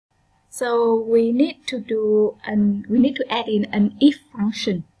So we need to add in an if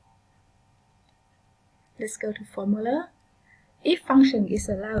function. Let's go to formula. If function is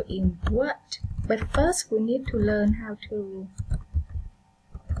allowed in Word, but first we need to learn how to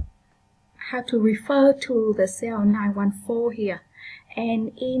refer to the cell 914 here.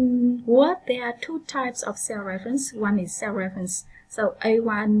 And in Word, there are two types of cell reference. One is cell reference, so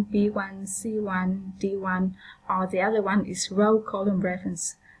A1, B1, C1, D1, or the other one is row column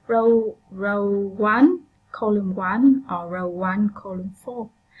reference. Row 1, column 1, or row 1, column 4.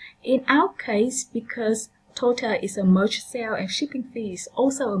 In our case, because total is a merged cell and shipping fee is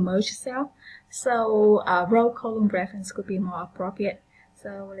also a merged cell, so row column reference could be more appropriate.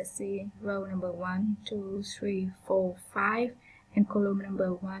 So let's see, row number 1, 2, 3, 4, 5, and column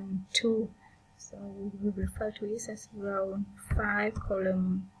number 1, 2. So we will refer to this as row 5,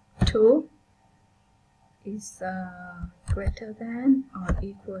 column 2 is greater than or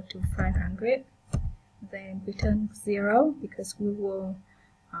equal to 500. Then return 0 because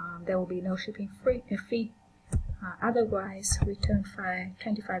there will be no shipping fee. Otherwise, return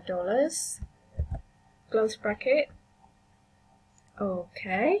 $25. Close bracket.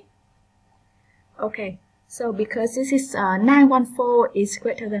 Okay. So because this is 914 is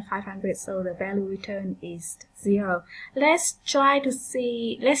greater than 500, so the value returned is 0. Let's change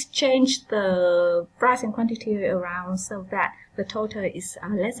the price and quantity around so that the total is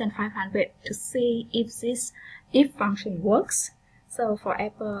less than 500 to see if this if function works. So for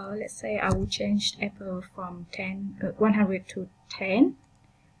apple, let's say I will change apple from 100 to 10,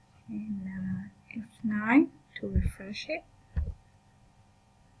 and F9 to refresh it.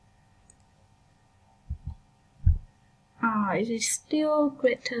 It is still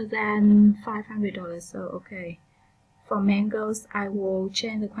greater than $500, so okay. For mangoes, I will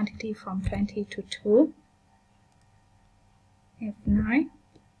change the quantity from 20 to 2. F9.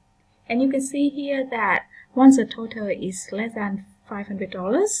 And you can see here that once the total is less than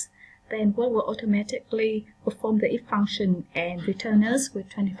 $500, then Word will automatically perform the if function and return us with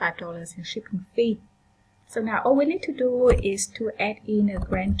 $25 in shipping fee. So now all we need to do is to add in a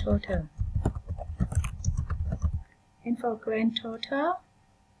grand total. And for grand total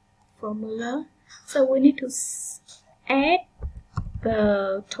formula, so we need to add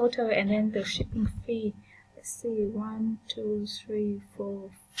the total and then the shipping fee. Let's see, 1, 2, 3, 4,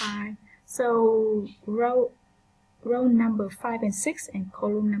 5. So row number 5 and 6 and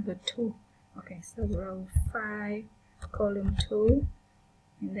column number 2. Okay, so row 5, column 2,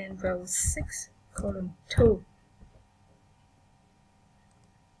 and then row 6, column 2.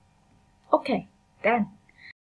 Okay, done.